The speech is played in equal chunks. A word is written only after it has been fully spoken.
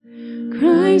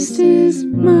Christ is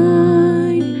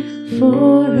mine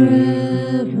forevermore.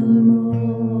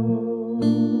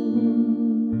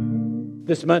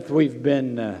 This month we've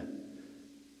been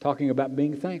talking about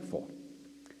being thankful.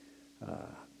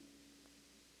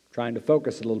 Trying to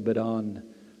focus a little bit on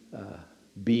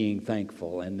being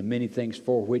thankful and the many things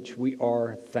for which we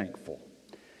are thankful.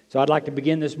 So I'd like to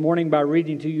begin this morning by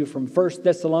reading to you from 1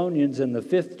 Thessalonians in the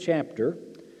 5th chapter,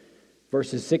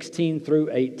 verses 16 through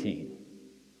 18.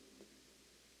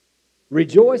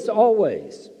 Rejoice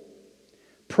always.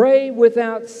 Pray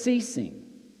without ceasing.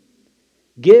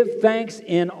 Give thanks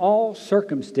in all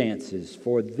circumstances,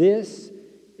 for this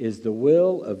is the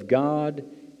will of God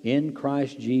in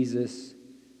Christ Jesus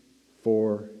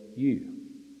for you.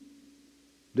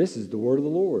 This is the word of the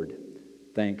Lord.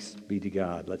 Thanks be to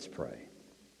God. Let's pray.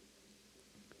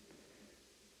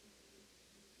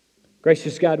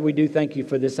 Gracious God, we do thank you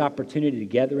for this opportunity to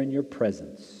gather in your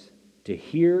presence, to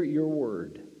hear your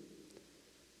word.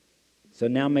 So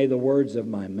now may the words of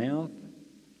my mouth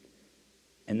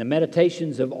and the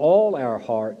meditations of all our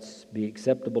hearts be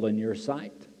acceptable in your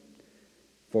sight.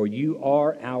 For you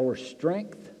are our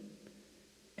strength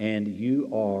and you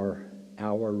are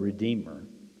our Redeemer.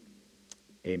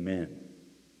 Amen.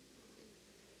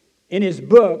 In his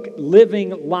book,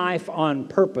 Living Life on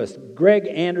Purpose, Greg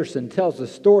Anderson tells a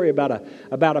story about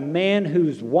a man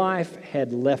whose wife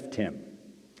had left him.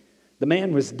 The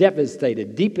man was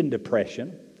devastated, deep in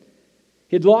depression.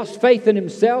 He had lost faith in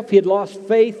himself. He had lost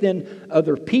faith in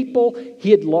other people.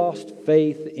 He had lost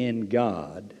faith in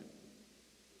God.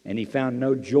 And he found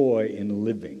no joy in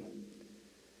living.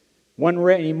 One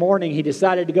rainy morning, he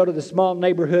decided to go to the small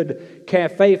neighborhood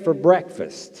cafe for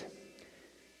breakfast.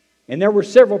 And there were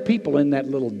several people in that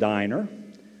little diner,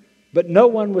 but no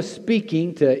one was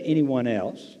speaking to anyone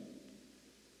else.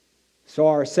 So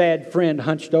our sad friend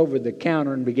hunched over the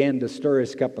counter and began to stir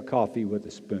his cup of coffee with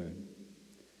a spoon.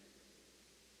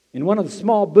 In one of the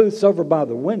small booths over by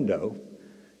the window,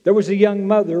 there was a young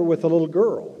mother with a little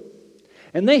girl.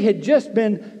 And they had just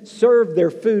been served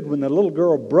their food when the little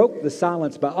girl broke the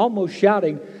silence by almost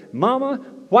shouting, "Mama,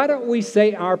 why don't we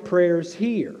say our prayers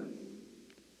here?"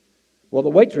 Well, the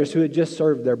waitress who had just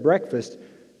served their breakfast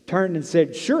turned and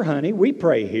said, "Sure, honey, we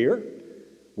pray here.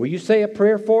 Will you say a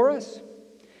prayer for us?"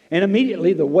 And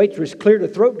immediately the waitress cleared her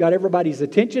throat, got everybody's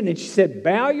attention, and she said,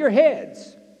 "Bow your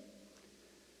heads."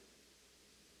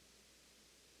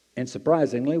 And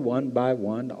surprisingly, one by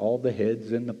one, all the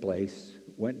heads in the place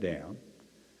went down.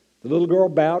 The little girl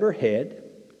bowed her head.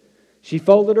 She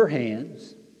folded her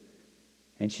hands.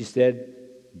 And she said,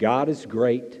 "God is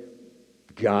great.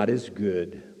 God is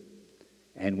good.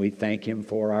 And we thank Him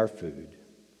for our food.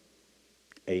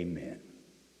 Amen."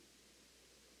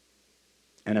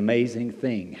 An amazing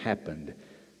thing happened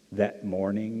that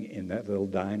morning in that little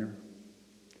diner.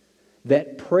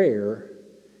 That prayer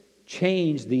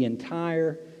changed the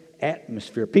entire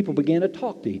atmosphere. People began to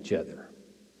talk to each other.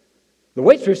 The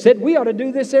waitress said, "We ought to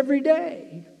do this every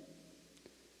day."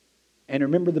 And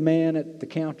remember the man at the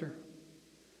counter?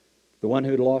 The one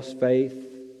who'd lost faith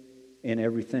in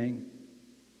everything?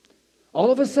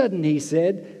 All of a sudden, he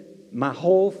said, my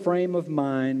whole frame of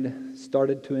mind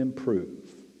started to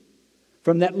improve.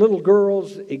 From that little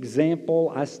girl's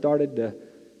example, I started to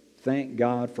thank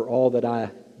God for all that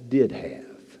I did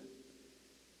have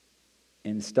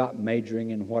and stop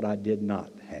majoring in what I did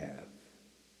not have.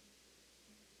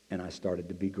 And I started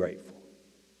to be grateful.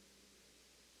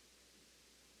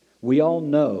 We all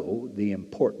know the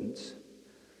importance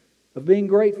of being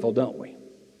grateful, don't we?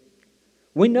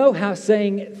 We know how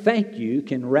saying thank you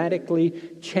can radically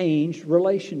change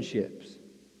relationships.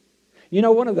 You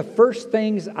know, one of the first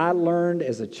things I learned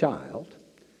as a child,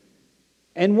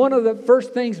 and one of the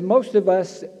first things most of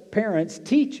us parents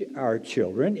teach our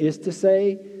children, is to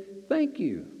say thank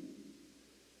you.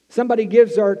 Somebody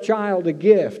gives our child a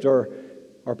gift or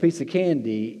a piece of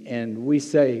candy, and we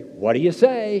say, "What do you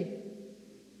say?"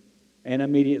 And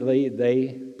immediately they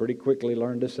pretty quickly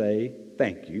learn to say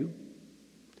thank you.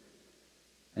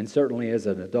 And certainly as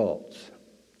an adults,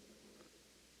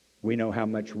 we know how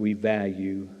much we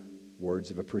value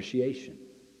words of appreciation.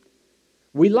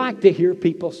 We like to hear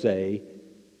people say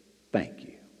thank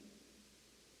you.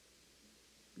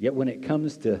 Yet when it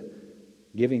comes to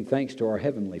giving thanks to our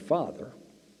Heavenly Father,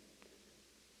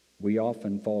 we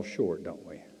often fall short, don't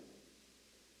we?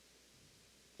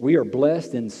 We are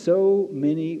blessed in so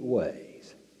many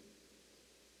ways,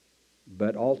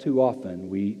 but all too often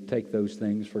we take those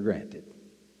things for granted,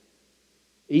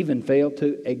 even fail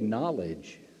to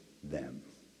acknowledge them.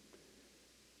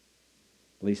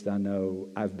 At least I know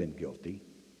I've been guilty.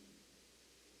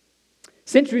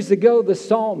 Centuries ago, the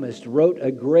psalmist wrote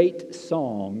a great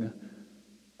song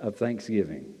of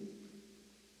thanksgiving.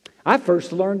 I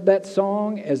first learned that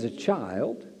song as a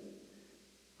child.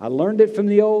 I learned it from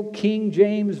the old King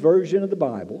James Version of the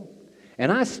Bible,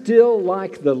 and I still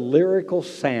like the lyrical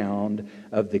sound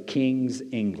of the King's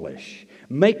English.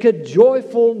 Make a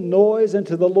joyful noise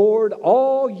unto the Lord,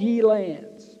 all ye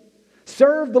lands.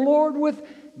 Serve the Lord with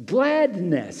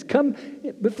gladness. Come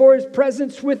before His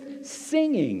presence with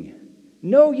singing.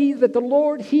 Know ye that the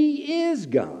Lord, He is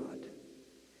God.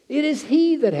 It is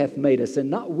He that hath made us, and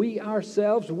not we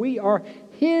ourselves. We are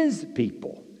His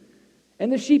people,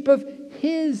 and the sheep of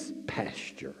His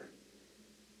pasture.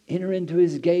 Enter into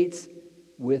His gates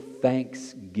with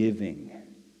thanksgiving,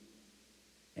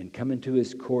 and come into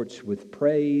His courts with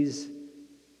praise.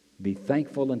 Be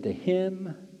thankful unto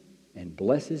Him, and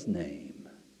bless His name.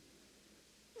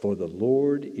 For the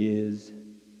Lord is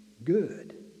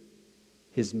good.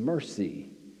 His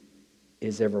mercy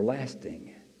is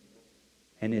everlasting,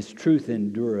 and His truth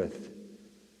endureth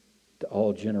to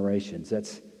all generations.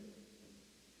 That's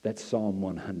Psalm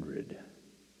 100.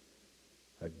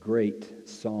 A great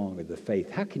song of the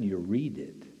faith. How can you read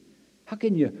it? How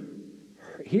can you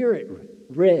hear it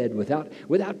read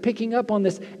without picking up on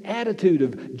this attitude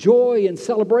of joy and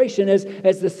celebration as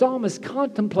the psalmist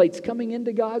contemplates coming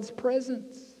into God's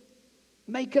presence?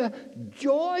 Make a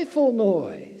joyful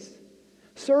noise.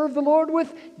 Serve the Lord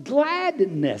with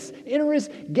gladness. Enter His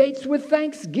gates with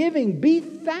thanksgiving. Be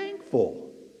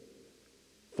thankful,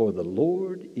 for the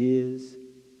Lord is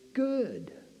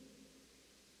good.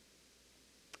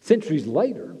 Centuries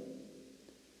later,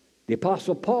 the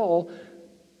Apostle Paul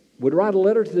would write a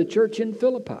letter to the church in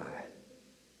Philippi.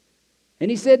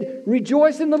 And he said,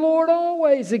 rejoice in the Lord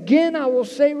always. Again, I will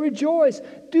say rejoice.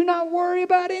 Do not worry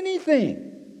about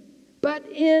anything, but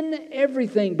in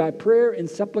everything by prayer and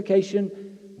supplication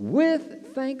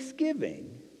with thanksgiving,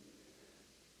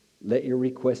 let your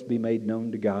requests be made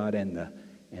known to God, and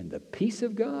the peace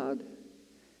of God,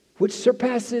 which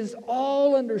surpasses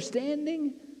all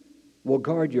understanding, will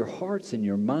guard your hearts and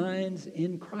your minds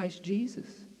in Christ Jesus.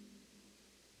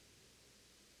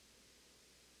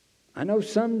 I know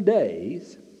some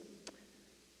days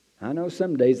I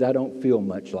don't feel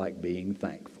much like being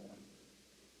thankful.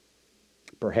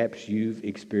 Perhaps you've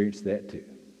experienced that too.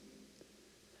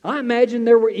 I imagine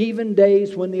there were even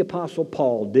days when the Apostle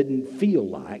Paul didn't feel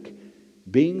like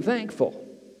being thankful.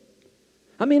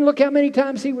 I mean, look how many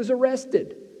times he was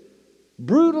arrested,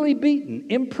 brutally beaten,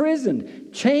 imprisoned,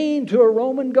 chained to a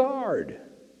Roman guard.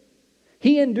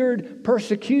 He endured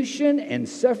persecution and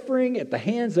suffering at the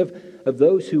hands of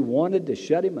those who wanted to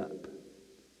shut him up.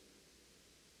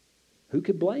 Who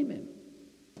could blame him?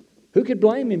 Who could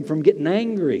blame him from getting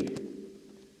angry?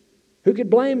 Who could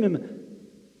blame him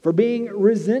for being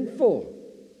resentful,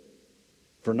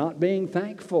 for not being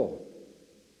thankful?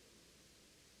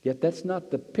 Yet that's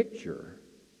not the picture.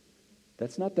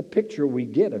 That's not the picture we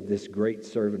get of this great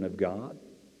servant of God.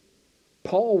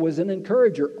 Paul was an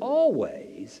encourager,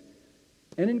 always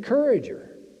an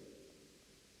encourager.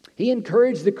 He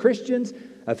encouraged the Christians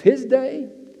of his day,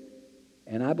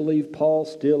 and I believe Paul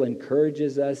still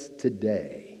encourages us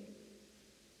today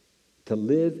to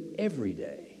live every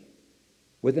day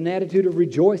with an attitude of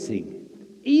rejoicing,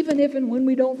 even if and when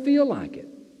we don't feel like it.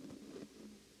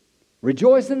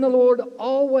 Rejoice in the Lord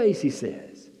always, he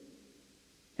says.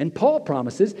 And Paul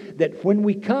promises that when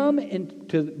we come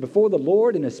before the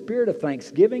Lord in a spirit of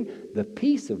thanksgiving, the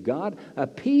peace of God, a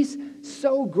peace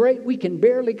so great we can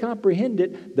barely comprehend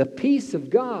it, the peace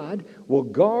of God will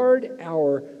guard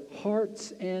our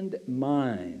hearts and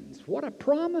minds. What a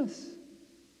promise!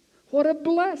 What a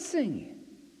blessing!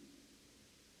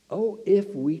 Oh,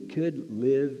 if we could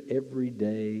live every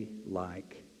day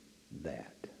like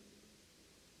that,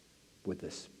 with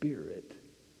a spirit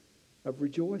of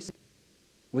rejoicing,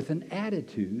 with an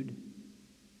attitude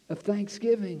of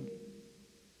thanksgiving.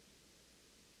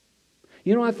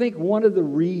 You know, I think one of the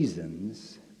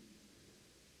reasons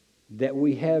that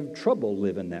we have trouble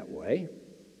living that way,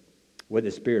 with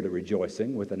a spirit of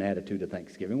rejoicing, with an attitude of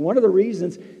thanksgiving, one of the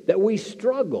reasons that we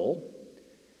struggle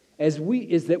is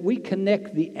that we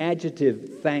connect the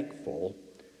adjective thankful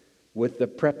with the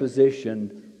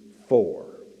preposition for.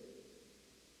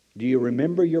 Do you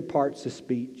remember your parts of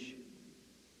speech?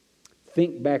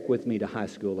 Think back with me to high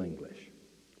school English.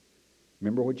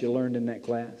 Remember what you learned in that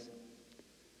class?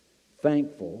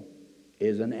 Thankful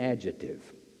is an adjective.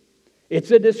 It's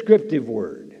a descriptive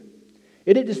word.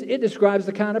 It describes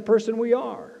the kind of person we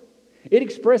are. It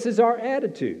expresses our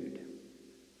attitude.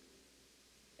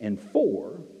 And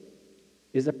for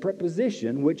is a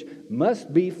preposition which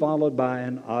must be followed by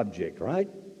an object, right?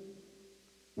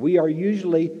 We are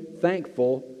usually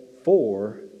thankful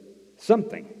for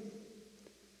something.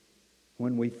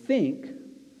 when we think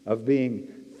of being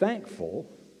thankful,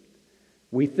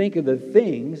 we think of the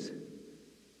things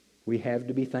we have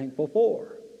to be thankful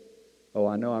for. Oh,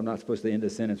 I know I'm not supposed to end a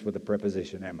sentence with a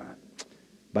preposition, am I?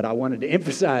 But I wanted to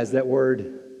emphasize that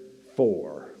word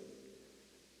for.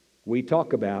 We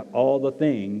talk about all the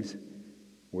things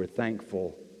we're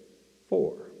thankful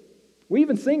for. We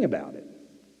even sing about it.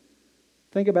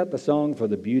 Think about the song For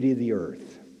the Beauty of the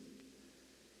Earth.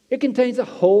 It contains a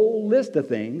whole list of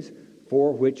things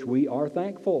for which we are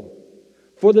thankful.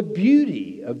 For the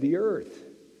beauty of the earth,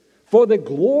 for the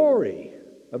glory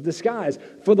of the skies,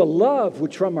 for the love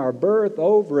which from our birth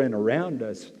over and around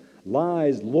us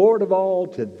lies. Lord of all,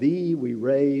 to Thee we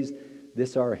raise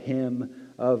this our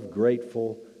hymn of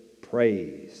grateful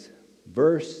praise.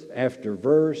 Verse after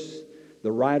verse,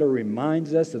 the writer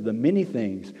reminds us of the many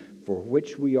things for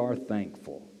which we are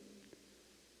thankful.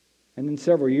 And then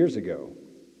several years ago,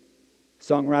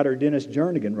 songwriter Dennis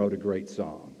Jernigan wrote a great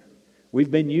song.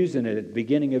 We've been using it at the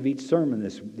beginning of each sermon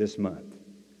this month.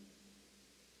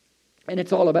 And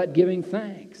it's all about giving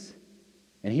thanks.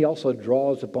 And he also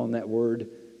draws upon that word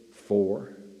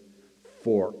for.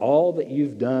 For all that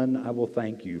you've done, I will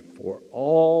thank you. For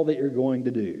all that you're going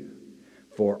to do.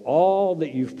 For all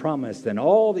that you've promised and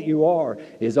all that you are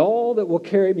is all that will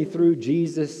carry me through.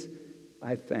 Jesus,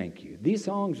 I thank you. These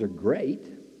songs are great.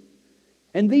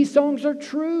 And these songs are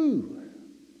true.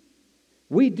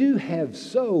 We do have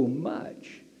so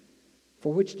much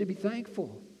for which to be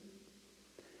thankful.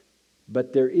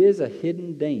 But there is a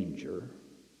hidden danger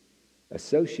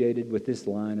associated with this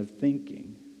line of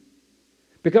thinking.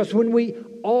 Because when we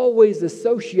always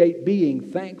associate being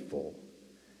thankful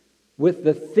with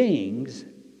the things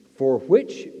for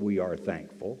which we are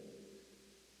thankful,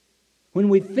 when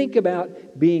we think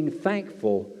about being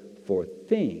thankful for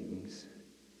things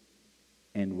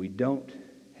and we don't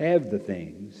have the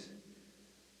things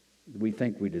we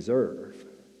think we deserve,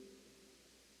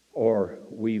 or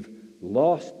we've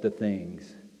lost the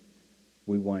things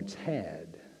we once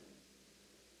had,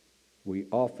 we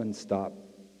often stop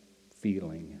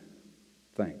feeling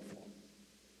thankful.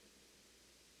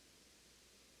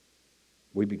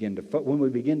 When we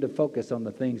begin to focus on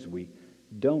the things we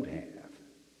don't have,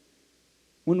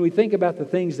 when we think about the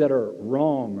things that are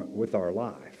wrong with our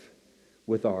life,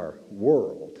 with our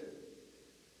world,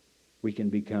 we can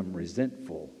become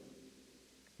resentful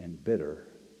and bitter,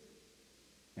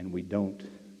 and we don't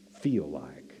feel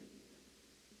like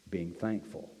being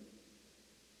thankful.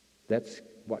 That's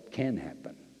what can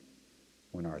happen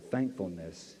when our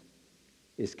thankfulness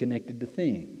is connected to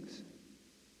things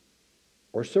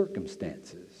or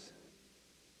circumstances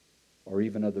or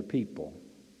even other people.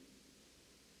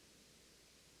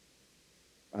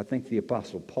 I think the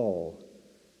Apostle Paul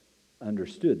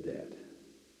understood that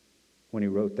when he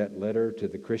wrote that letter to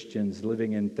the Christians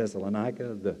living in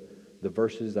Thessalonica, the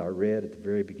verses I read at the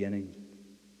very beginning.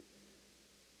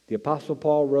 The Apostle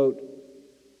Paul wrote,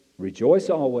 "Rejoice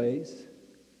always,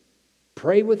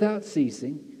 pray without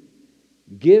ceasing,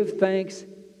 give thanks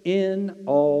in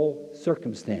all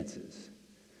circumstances.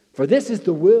 For this is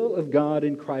the will of God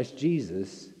in Christ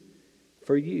Jesus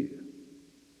for you."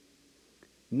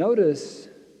 Notice,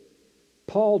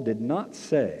 Paul did not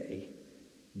say,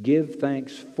 "Give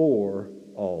thanks for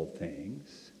all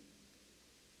things."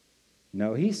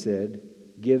 No, he said,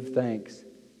 "Give thanks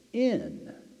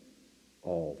in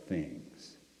all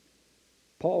things."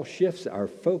 Paul shifts our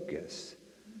focus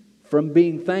from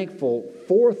being thankful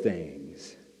for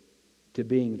things to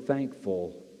being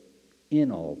thankful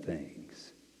in all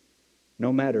things,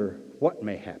 no matter what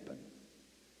may happen.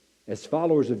 As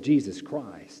followers of Jesus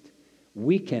Christ,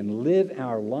 we can live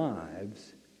our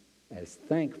lives as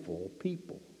thankful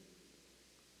people.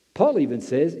 Paul even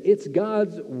says it's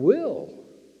God's will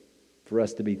for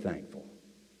us to be thankful.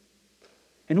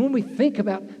 And when we think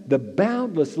about the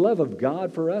boundless love of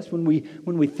God for us, when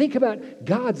we think about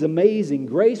God's amazing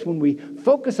grace, when we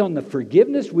focus on the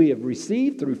forgiveness we have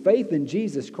received through faith in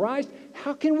Jesus Christ,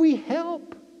 how can we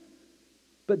help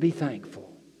but be thankful?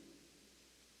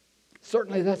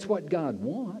 Certainly that's what God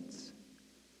wants.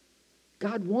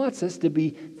 God wants us to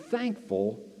be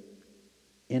thankful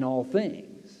in all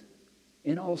things,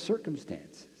 in all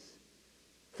circumstances.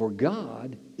 For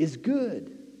God is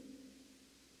good.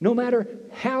 No matter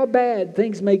how bad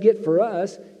things may get for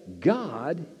us,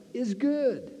 God is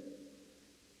good.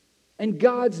 And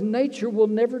God's nature will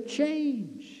never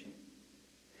change.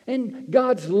 And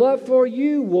God's love for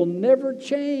you will never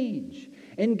change.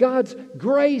 And God's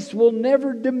grace will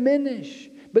never diminish.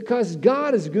 Because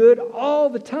God is good all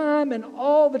the time, and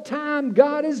all the time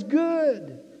God is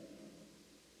good.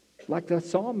 Like the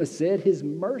psalmist said, His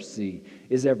mercy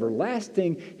is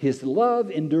everlasting, His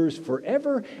love endures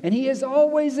forever, and He is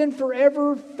always and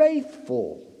forever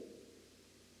faithful.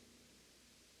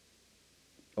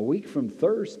 A week from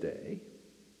Thursday,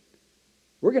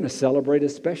 we're going to celebrate a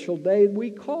special day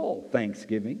we call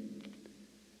Thanksgiving.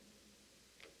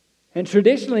 And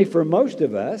traditionally for most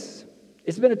of us,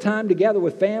 it's been a time to gather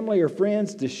with family or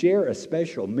friends to share a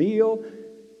special meal.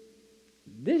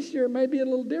 This year may be a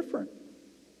little different.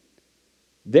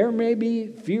 There may be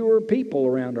fewer people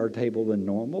around our table than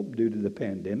normal due to the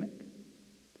pandemic.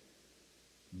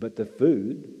 But the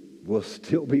food will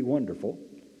still be wonderful.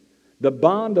 The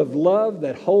bond of love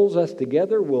that holds us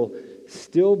together will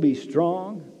still be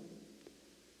strong.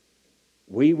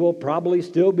 We will probably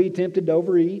still be tempted to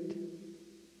overeat.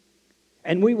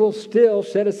 And we will still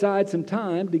set aside some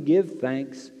time to give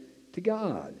thanks to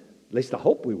God. At least I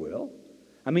hope we will.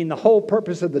 I mean, the whole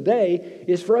purpose of the day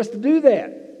is for us to do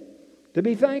that, to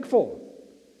be thankful.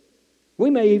 We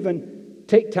may even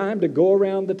take time to go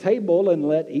around the table and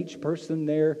let each person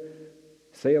there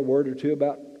say a word or two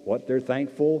about what they're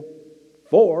thankful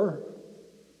for.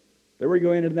 There we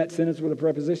go into that sentence with a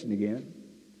preposition again.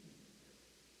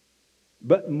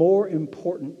 But more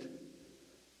important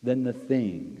than the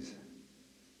things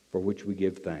for which we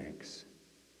give thanks,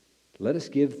 let us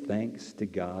give thanks to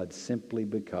God simply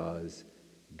because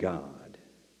God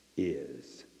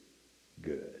is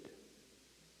good.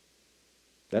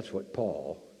 That's what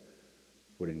Paul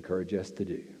would encourage us to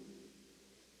do.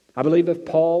 I believe if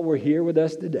Paul were here with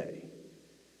us today,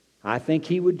 I think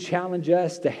he would challenge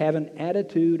us to have an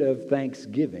attitude of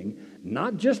thanksgiving,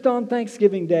 not just on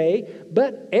Thanksgiving Day,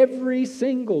 but every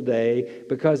single day,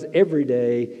 because every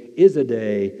day is a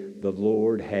day the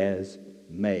Lord has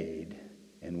made,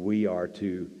 and we are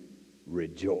to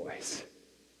rejoice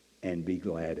and be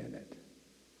glad in it.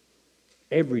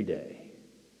 Every day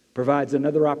provides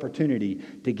another opportunity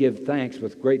to give thanks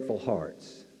with grateful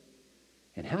hearts.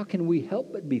 And how can we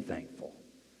help but be thankful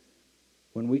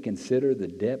when we consider the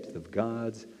depth of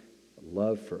God's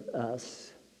love for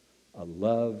us, a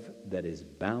love that is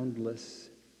boundless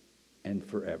and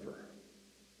forever?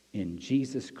 In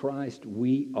Jesus Christ,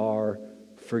 we are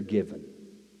forgiven.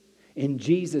 In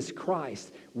Jesus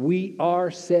Christ, we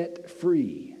are set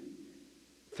free.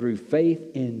 Through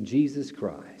faith in Jesus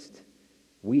Christ,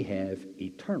 we have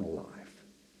eternal life.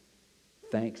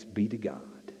 Thanks be to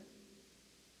God.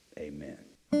 Amen.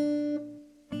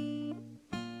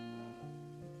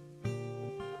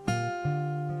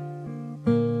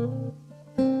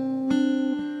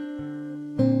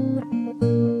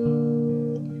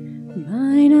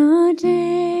 Mine are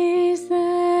days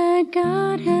that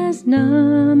God has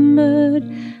numbered.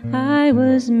 I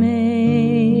was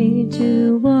made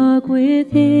to walk with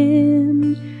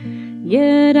Him.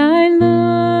 Yet I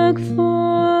look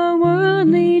for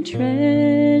worldly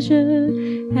treasure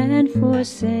and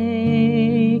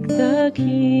forsake the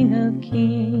King of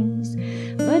Kings.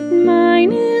 But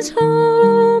mine is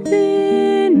hope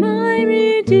in my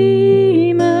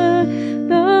Redeemer.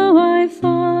 Though I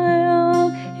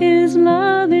fall, His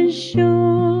love is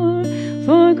sure.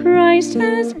 For Christ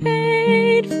has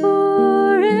paid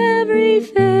for every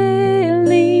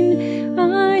failing.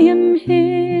 I am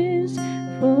His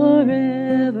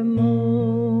forevermore.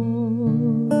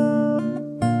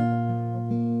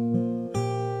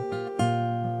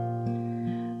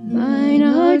 Mine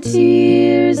are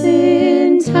tears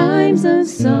in times of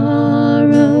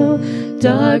sorrow,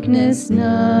 darkness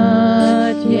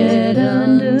not yet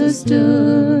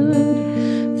understood.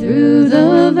 Through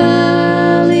the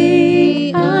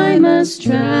valley I must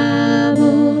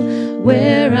travel,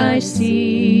 where I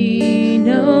see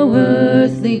no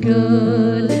earthly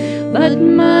good. But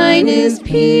mine is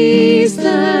peace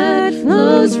that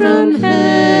flows from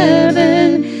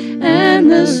heaven,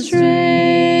 and the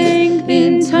strength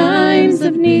in times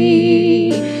of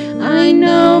need. I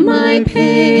know my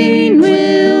pain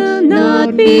will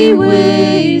not be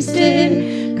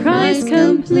wasted. Christ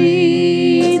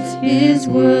completes His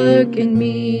work in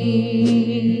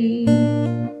me.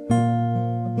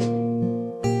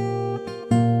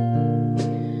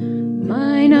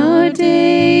 Mine are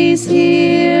days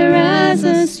here as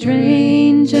a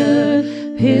stranger,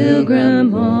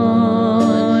 pilgrim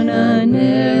on a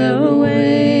narrow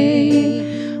way.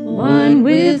 One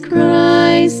with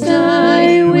Christ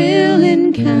I will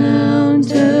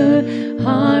encounter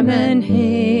harm and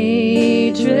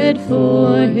hatred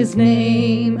for His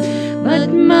name.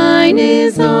 But mine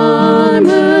is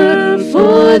armor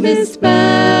for this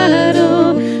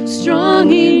battle,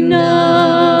 strong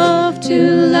enough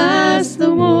to last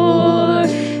the war.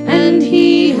 And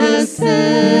He has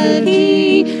said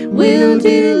He will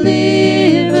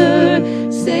deliver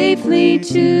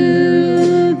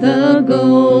to the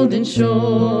golden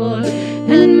shore,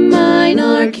 and mine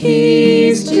are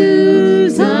keys to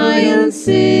Zion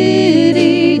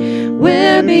city,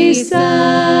 where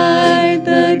beside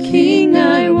the King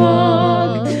I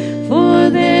walk. For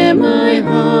there my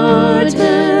heart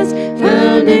has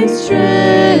found its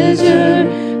treasure.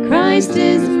 Christ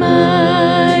is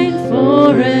mine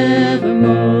forevermore.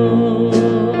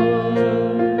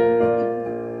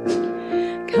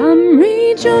 Come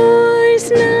rejoice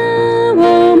now,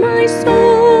 O my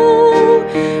soul,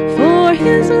 for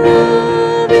his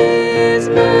love is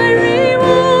my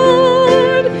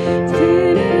reward.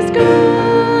 Sin is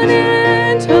gone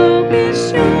and hope is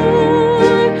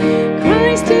sure.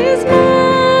 Christ is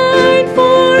mine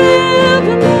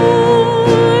forevermore.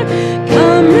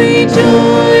 Come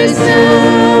rejoice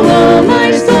now, O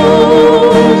my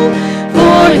soul,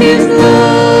 for his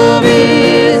love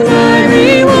is my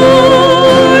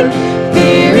reward.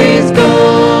 Fear is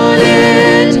gone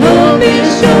and hope is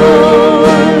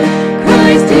sure.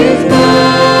 Christ is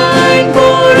mine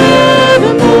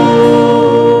forevermore.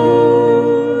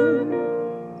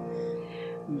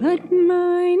 But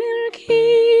mine are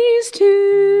keys to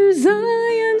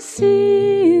Zion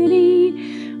city,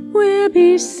 where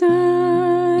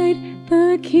beside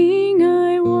the King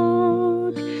I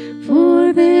walk.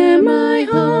 For there my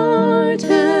heart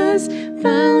has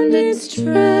found its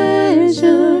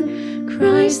treasure.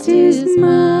 Christ is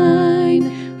mine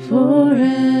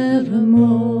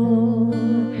forevermore.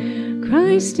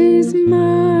 Christ is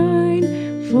mine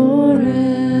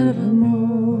forevermore.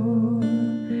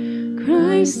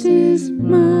 Christ is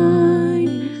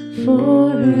mine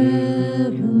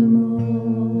forevermore.